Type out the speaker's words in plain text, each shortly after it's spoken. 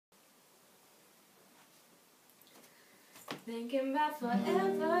thinking about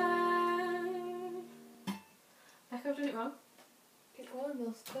forever. Back up, done it wrong. Keep going,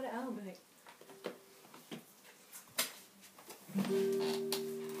 we'll split it out. Right.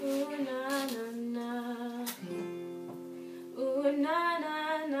 Ooh na na na, ooh na na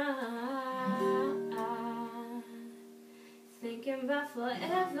na, thinking about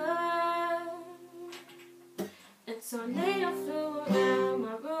forever. A tornado flew around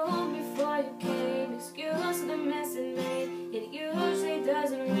my room before you came. Excuse the mess it made. It usually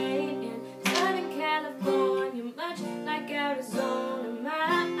doesn't rain in Southern California, much like Arizona.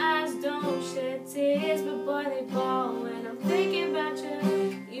 My eyes don't shed tears, but boy they bawl when I'm thinking about you.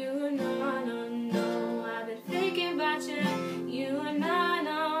 You know, no, no, I've been thinking about you. You know,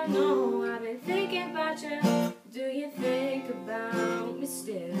 no, no, I've been thinking about you. Do you think about me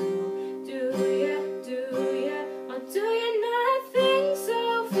still? Do you, or do you not think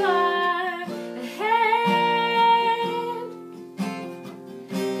so far ahead?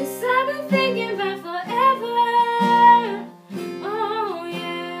 'Cause I've been thinking about forever. Oh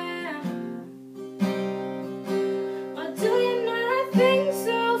yeah. Or do you not think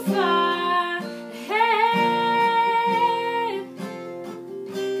so far ahead?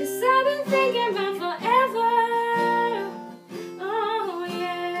 'Cause I've been thinking about forever.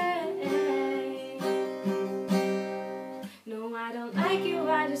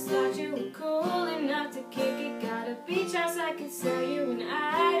 I just thought you were cool enough to kick it. Got a beach house I could sell you in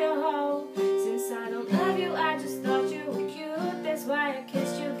Idaho. Since I don't love you, I just thought you were cute. That's why I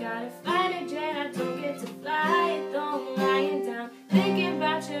kissed you. Got a fighter jet, I don't get to fly it though. I'm lying down thinking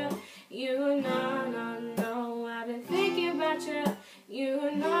about you. You know, no, no, I've been thinking about you.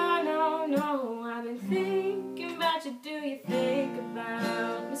 You know, no, no, I've been thinking about you. Do you think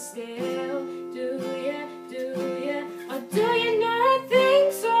about me still? Do you, or do you not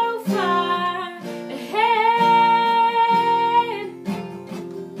think so far ahead?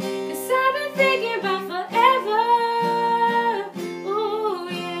 'Cause I've been thinking about forever. Ooh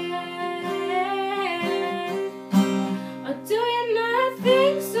yeah. Or do you not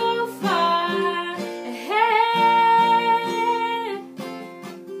think so far ahead?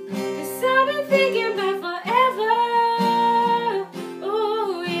 'Cause I've been thinking about forever.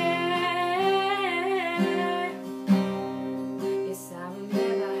 Ooh yeah. Yes, I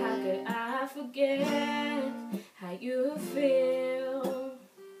remember. How could I forget how you feel?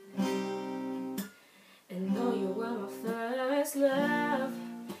 And though you were my first love,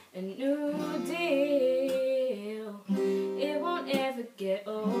 a new deal, it won't ever get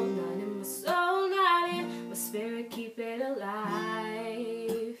old. Not in my soul, not in my spirit. Keep it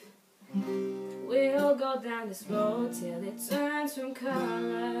alive. We'll go down this road till it turns from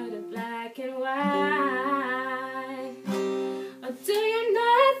color to black and white. Or do you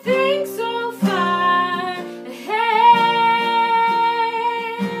not think